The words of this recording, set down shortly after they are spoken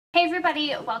Hey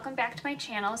everybody, welcome back to my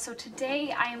channel. So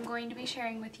today I am going to be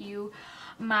sharing with you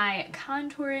my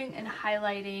contouring and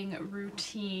highlighting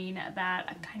routine that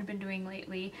I've kind of been doing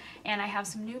lately, and I have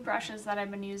some new brushes that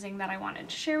I've been using that I wanted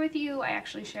to share with you. I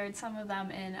actually shared some of them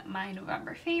in my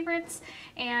November favorites,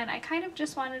 and I kind of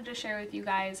just wanted to share with you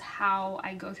guys how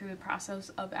I go through the process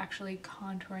of actually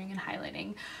contouring and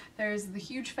highlighting. There's the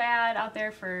huge fad out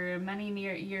there for many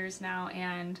years now,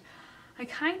 and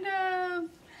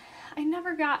I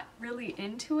never got really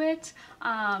into it,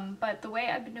 but the way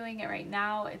I've been doing it right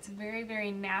now, it's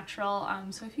very natural.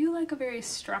 So if you like a very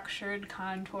structured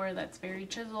contour that's very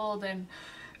chiseled and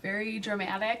very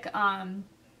dramatic,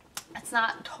 it's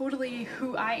not totally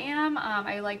who I am.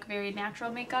 I like very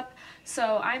natural makeup,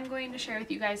 so I'm going to share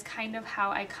with you guys kind of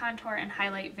how I contour and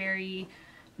highlight very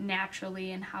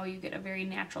naturally and how you get a very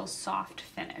natural soft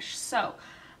finish. So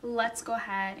let's go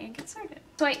ahead and get started.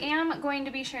 So I am going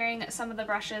to be sharing some of the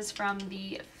brushes from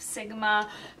the Sigma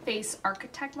Face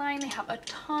Architect line. They have a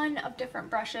ton of different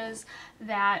brushes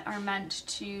that are meant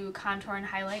to contour and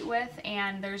highlight with,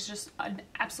 and there's just an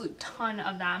absolute ton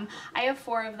of them. I have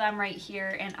 4 of them right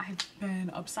here, and I've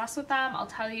been obsessed with them. I'll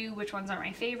tell you which ones are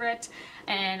my favorite,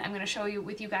 and I'm going to show you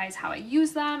with you guys how I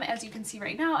use them. As you can see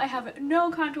right now, I have no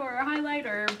contour or highlight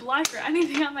or blush or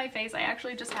anything on my face. I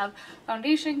actually just have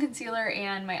foundation, concealer,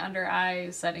 and my under eye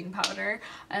setting powder,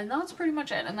 and that's pretty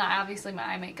much it. And then obviously my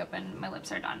eye makeup and my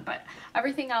lips are done, but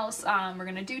everything else we're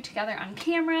gonna do together on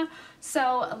camera.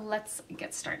 So let's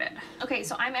get started. Okay,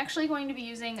 so I'm actually going to be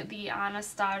using the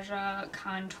Anastasia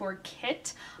contour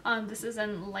kit. This is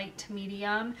in light to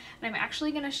medium, and I'm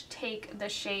actually gonna take the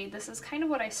shade. This is kind of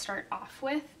what I start off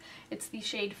with. It's the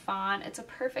shade Fawn. It's a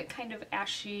perfect kind of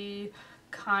ashy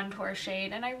contour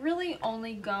shade, and I really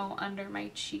only go under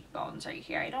my cheekbones right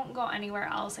here. I don't go anywhere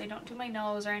else. I don't do my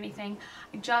nose or anything.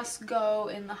 I just go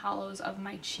in the hollows of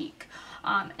my cheek.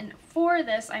 And for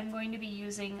this, I'm going to be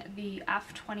using the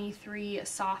F23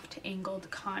 Soft Angled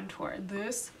Contour.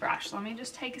 This brush, let me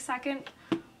just take a second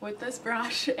with this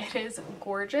brush. It is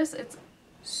gorgeous. It's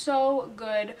so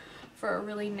good for a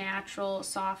really natural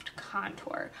soft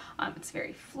contour. It's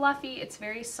very fluffy, it's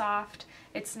very soft,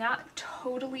 it's not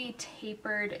totally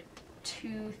tapered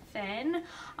too thin,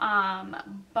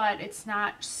 but it's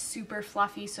not super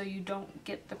fluffy, so you don't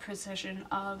get the precision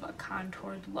of a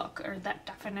contoured look or that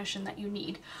definition that you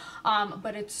need.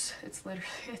 But it's literally,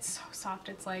 it's so soft.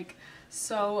 It's like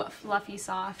so fluffy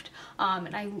soft,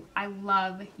 and I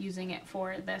love using it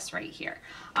for this right here.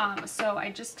 So I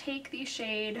just take the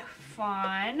shade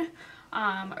Fawn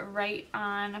right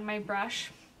on my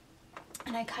brush,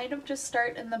 and I kind of just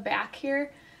start in the back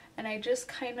here, and I just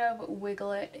kind of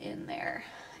wiggle it in there.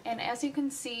 And as you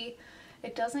can see,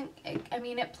 it doesn't, I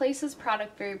mean, it places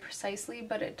product very precisely,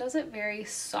 but it does it very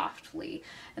softly.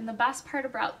 And the best part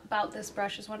about this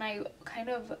brush is when I kind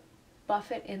of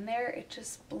buff it in there, it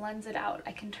just blends it out.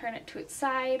 I can turn it to its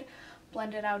side,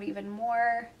 blend it out even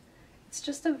more. It's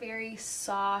just a very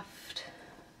soft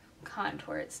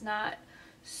contour. It's not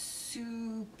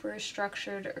super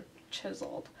structured or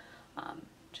chiseled.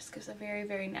 Just gives a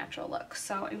very natural look.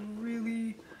 So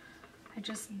I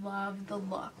just love the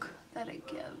look that it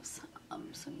gives. So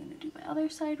I'm gonna do my other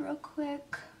side real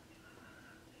quick.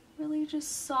 Really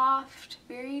just soft,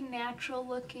 very natural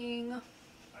looking.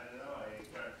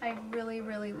 I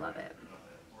really love it.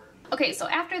 Okay, so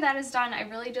after that is done, I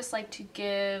really just like to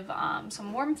give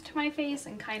some warmth to my face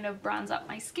and kind of bronze up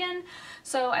my skin.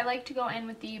 So I like to go in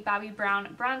with the Bobbi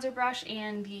Brown bronzer brush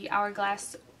and the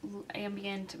Hourglass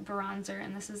Ambient bronzer,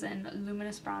 and this is in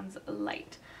Luminous Bronze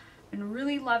Light. Been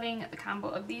really loving the combo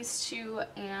of these two,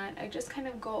 and I just kind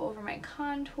of go over my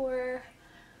contour,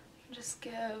 just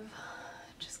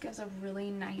gives a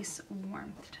really nice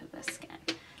warmth to the skin.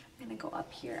 I'm gonna go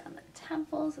up here on the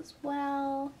temples as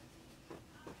well,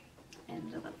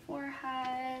 into the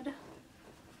forehead.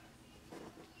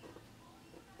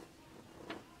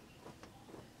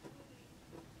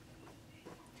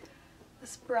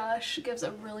 This brush gives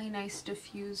a really nice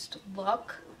diffused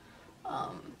look,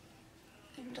 and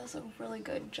does a really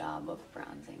good job of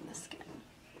bronzing the skin.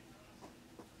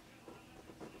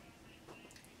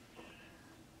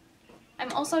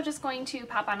 I'm also just going to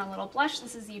pop on a little blush.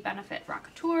 This is the Benefit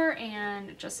Rockateur,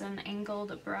 and just an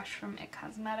angled brush from IT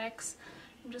Cosmetics.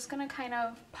 I'm just gonna kind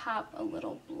of pop a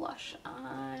little blush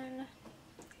on,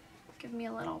 give me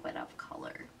a little bit of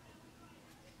color.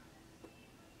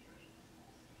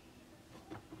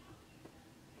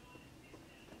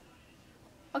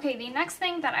 Okay, the next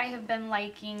thing that I have been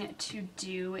liking to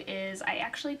do is I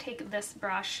actually take this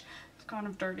brush, kind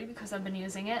of dirty because I've been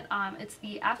using it. It's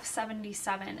the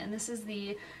F77, and this is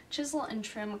the Chisel and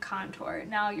Trim Contour.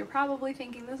 Now you're probably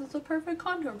thinking this is a perfect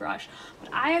contour brush,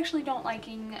 but I actually don't like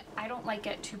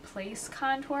it to place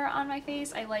contour on my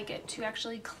face. I like it to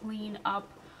actually clean up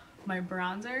my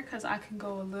bronzer because I can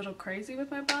go a little crazy with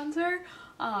my bronzer.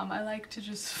 I like to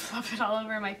just fluff it all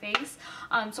over my face.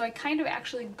 So I kind of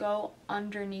actually go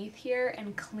underneath here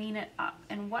and clean it up.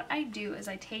 And what I do is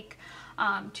I take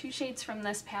 2 shades from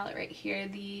this palette right here,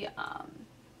 the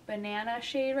banana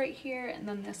shade right here, and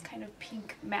then this kind of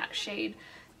pink matte shade.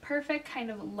 Perfect kind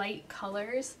of light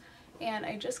colors. And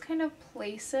I just kind of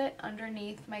place it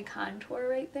underneath my contour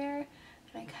right there.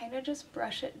 And I kind of just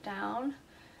brush it down.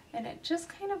 And it just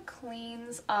kind of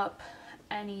cleans up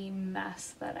any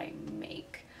mess that I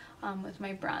make with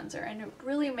my bronzer, and it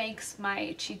really makes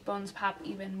my cheekbones pop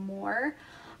even more,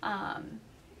 and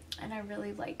I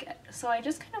really like it. So I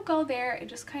just kind of go there, I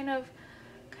just kind of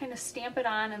stamp it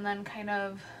on and then kind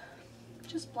of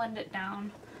just blend it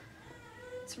down.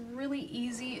 It's really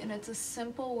easy, and it's a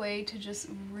simple way to just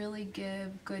really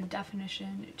give good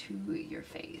definition to your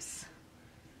face.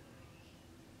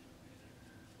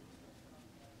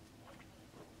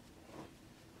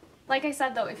 Like I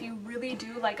said though, if you really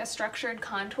do like a structured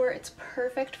contour, it's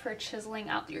perfect for chiseling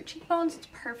out your cheekbones. It's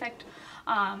perfect,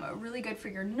 really good for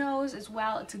your nose as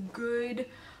well. It's a good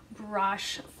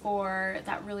brush for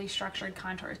that really structured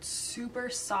contour. It's super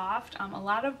soft. A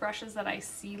lot of brushes that I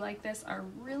see like this are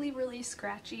really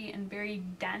scratchy and very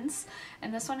dense,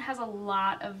 and this one has a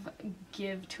lot of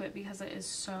give to it because it is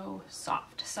so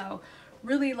soft. So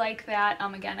really like that.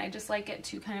 Again, I just like it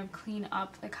to kind of clean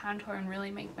up the contour and really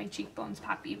make my cheekbones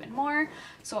pop even more.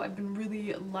 So I've been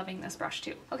really loving this brush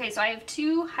too. Okay, so I have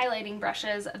 2 highlighting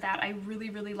brushes that I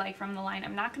really like from the line.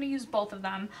 I'm not going to use both of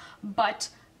them, but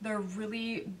they're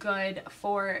really good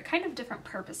for kind of different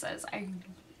purposes.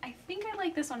 I think I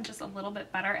like this one just a little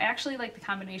bit better. I actually like the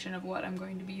combination of what I'm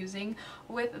going to be using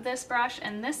with this brush,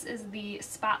 and this is the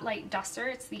Spotlight Duster.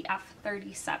 It's the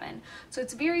F37. So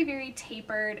it's very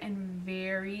tapered and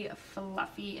very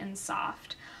fluffy and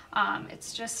soft.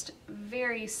 It's just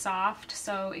very soft,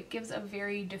 so it gives a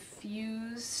very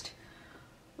diffused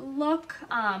look,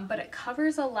 but it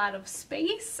covers a lot of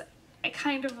space. I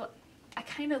kind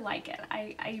of like it.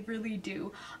 I really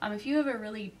do. If you have a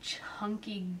really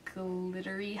chunky,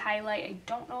 glittery highlight, I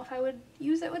don't know if I would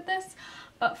use it with this,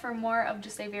 but for more of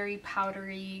just a very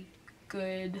powdery,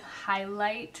 good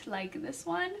highlight like this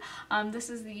one, this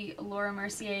is the Laura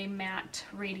Mercier Matte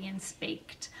Radiance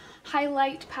Baked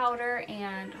Highlight Powder,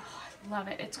 and I love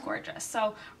it. It's gorgeous.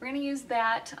 So we're going to use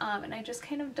that, and I just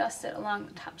kind of dust it along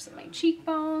the tops of my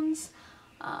cheekbones,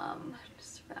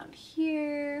 just around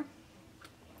here.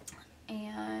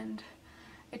 And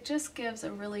it just gives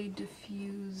a really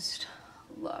diffused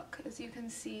look. As you can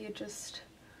see, it just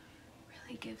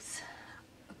really gives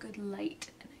a good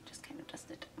light, and I just kind of dust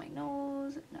it up my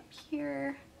nose and up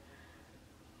here,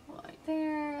 right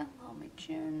there, along my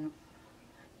chin.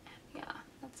 And yeah,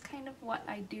 that's kind of what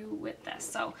I do with this.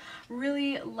 So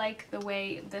really like the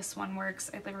way this one works.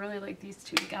 I really like these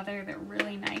 2 together. They're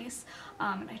really nice,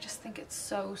 and I just think it's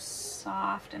so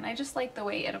soft, and I just like the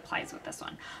way it applies with this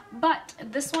one. But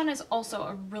this one is also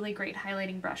a really great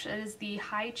highlighting brush. It is the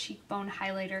High Cheekbone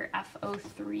Highlighter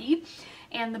F03,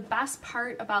 and the best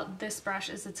part about this brush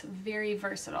is it's very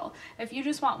versatile. If you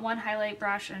just want one highlight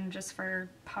brush and just for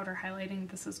powder highlighting,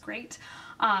 this is great.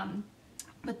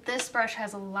 But this brush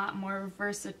has a lot more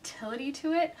versatility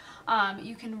to it.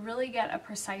 You can really get a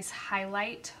precise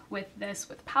highlight with this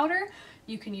with powder.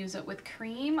 You can use it with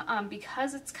cream.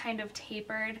 Because it's kind of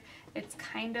tapered, it's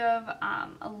kind of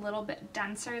a little bit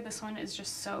denser. This one is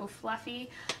just so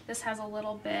fluffy. This has a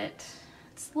little bit,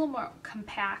 it's a little more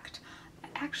compact.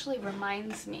 It actually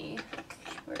reminds me,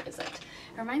 where is it?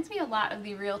 It reminds me a lot of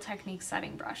the Real Technique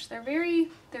setting brush. They're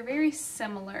very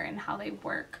similar in how they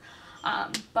work.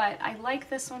 But I like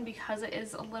this one because it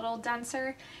is a little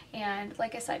denser, and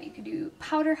like I said, you could do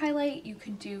powder highlight, you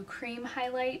could do cream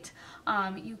highlight,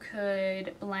 you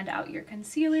could blend out your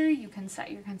concealer, you can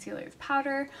set your concealer with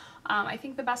powder. I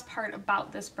think the best part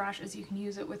about this brush is you can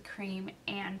use it with cream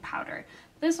and powder.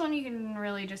 This one you can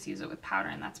really just use it with powder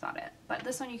and that's about it, but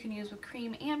this one you can use with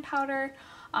cream and powder,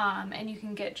 and you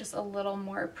can get just a little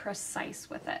more precise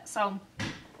with it. So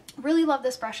really love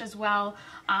this brush as well.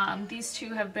 These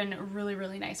 2 have been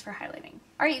really nice for highlighting.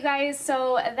 Alright you guys,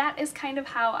 so that is kind of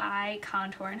how I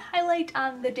contour and highlight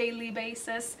on the daily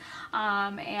basis,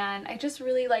 and I just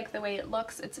really like the way it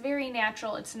looks. It's very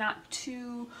natural. It's not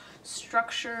too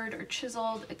structured or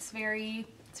chiseled. It's very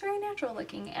very natural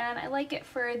looking, and I like it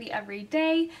for the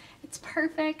everyday. It's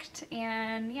perfect,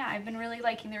 and yeah, I've been really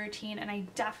liking the routine, and I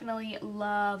definitely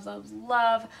love, love,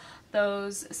 love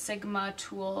those Sigma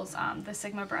tools. The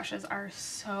Sigma brushes are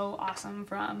so awesome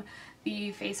from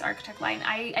the Face Architect line.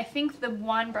 I think the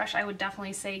one brush I would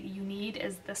definitely say you need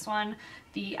is this one,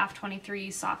 the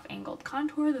F23 Soft Angled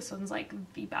Contour. This one's like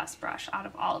the best brush out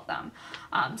of all of them.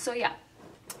 So yeah,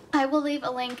 I will leave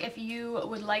a link if you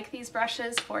would like these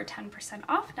brushes for 10%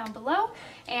 off down below.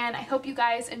 And I hope you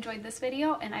guys enjoyed this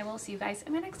video, and I will see you guys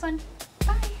in my next one.